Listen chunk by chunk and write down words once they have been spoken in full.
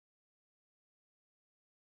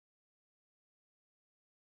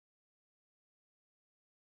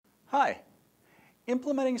Hi.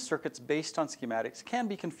 Implementing circuits based on schematics can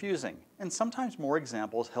be confusing, and sometimes more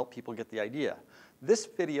examples help people get the idea. This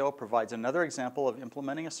video provides another example of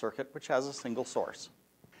implementing a circuit which has a single source.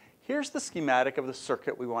 Here's the schematic of the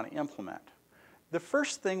circuit we want to implement. The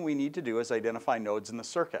first thing we need to do is identify nodes in the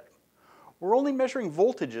circuit. We're only measuring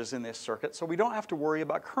voltages in this circuit, so we don't have to worry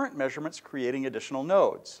about current measurements creating additional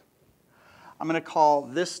nodes. I'm going to call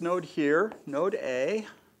this node here node A.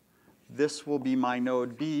 This will be my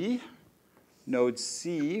node B. Node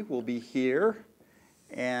C will be here.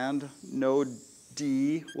 And node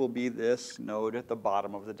D will be this node at the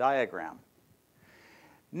bottom of the diagram.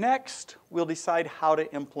 Next, we'll decide how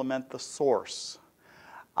to implement the source.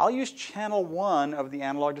 I'll use channel 1 of the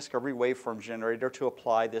analog discovery waveform generator to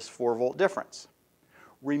apply this 4-volt difference.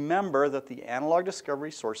 Remember that the analog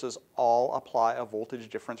discovery sources all apply a voltage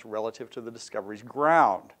difference relative to the discovery's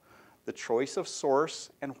ground. The choice of source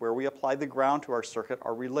and where we apply the ground to our circuit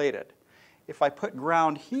are related. If I put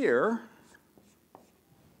ground here,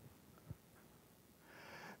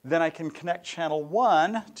 then I can connect channel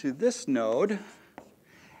 1 to this node,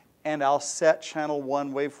 and I'll set channel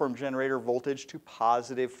 1 waveform generator voltage to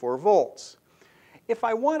positive 4 volts. If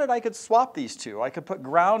I wanted, I could swap these two. I could put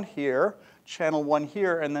ground here, channel 1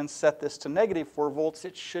 here, and then set this to negative 4 volts.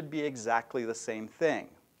 It should be exactly the same thing.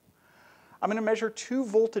 I'm going to measure two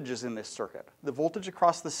voltages in this circuit, the voltage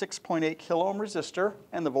across the 6.8 kilo ohm resistor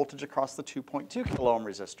and the voltage across the 2.2 kilo ohm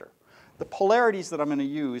resistor. The polarities that I'm going to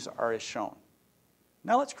use are as shown.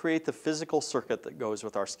 Now let's create the physical circuit that goes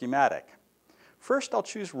with our schematic. First, I'll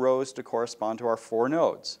choose rows to correspond to our 4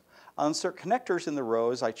 nodes. I'll insert connectors in the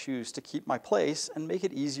rows I choose to keep my place and make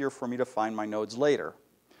it easier for me to find my nodes later.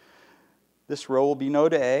 This row will be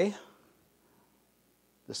node A.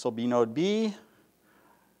 This will be node B.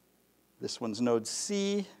 This one's node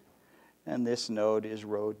C, and this node is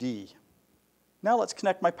row D. Now let's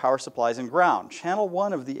connect my power supplies and ground. Channel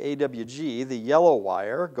 1 of the AWG, the yellow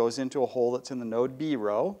wire, goes into a hole that's in the node B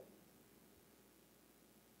row.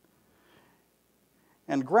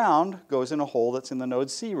 And ground goes in a hole that's in the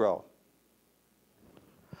node C row.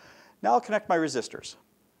 Now I'll connect my resistors.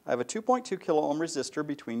 I have a 2.2 kilo ohm resistor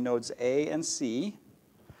between nodes A and C,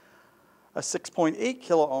 a 6.8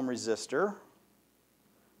 kilo ohm resistor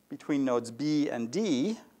between nodes B and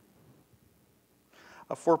D,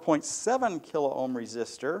 a 4.7 kilo ohm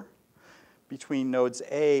resistor between nodes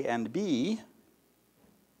A and B,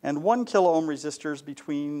 and 1 kilo ohm resistors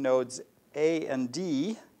between nodes A and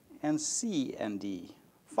D and C and D.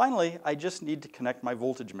 Finally, I just need to connect my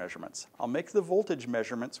voltage measurements. I'll make the voltage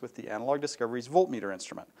measurements with the Analog Discovery's voltmeter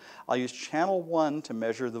instrument. I'll use channel 1 to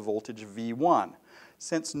measure the voltage V1.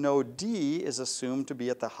 Since node D is assumed to be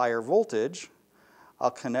at the higher voltage, I'll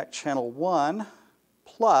connect channel 1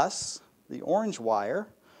 plus the orange wire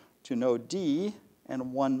to node D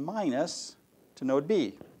and 1 minus to node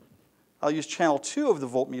B. I'll use channel 2 of the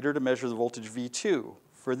voltmeter to measure the voltage V2.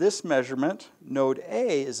 For this measurement, node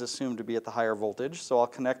A is assumed to be at the higher voltage, so I'll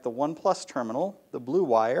connect the 1 plus terminal, the blue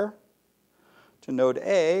wire, to node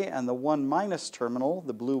A, and the 1 minus terminal,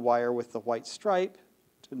 the blue wire with the white stripe,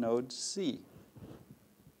 to node C.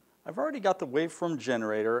 I've already got the waveform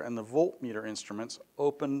generator and the voltmeter instruments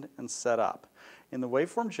opened and set up. In the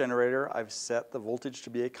waveform generator, I've set the voltage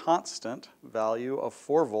to be a constant value of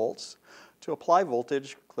 4 volts. To apply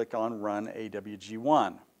voltage, click on Run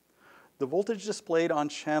AWG1. The voltage displayed on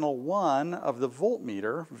channel 1 of the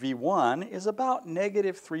voltmeter, V1, is about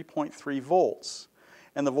negative 3.3 volts.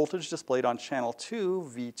 And the voltage displayed on channel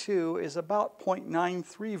 2, V2, is about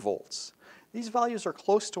 0.93 volts. These values are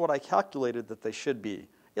close to what I calculated that they should be.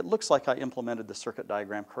 It looks like I implemented the circuit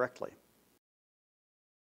diagram correctly.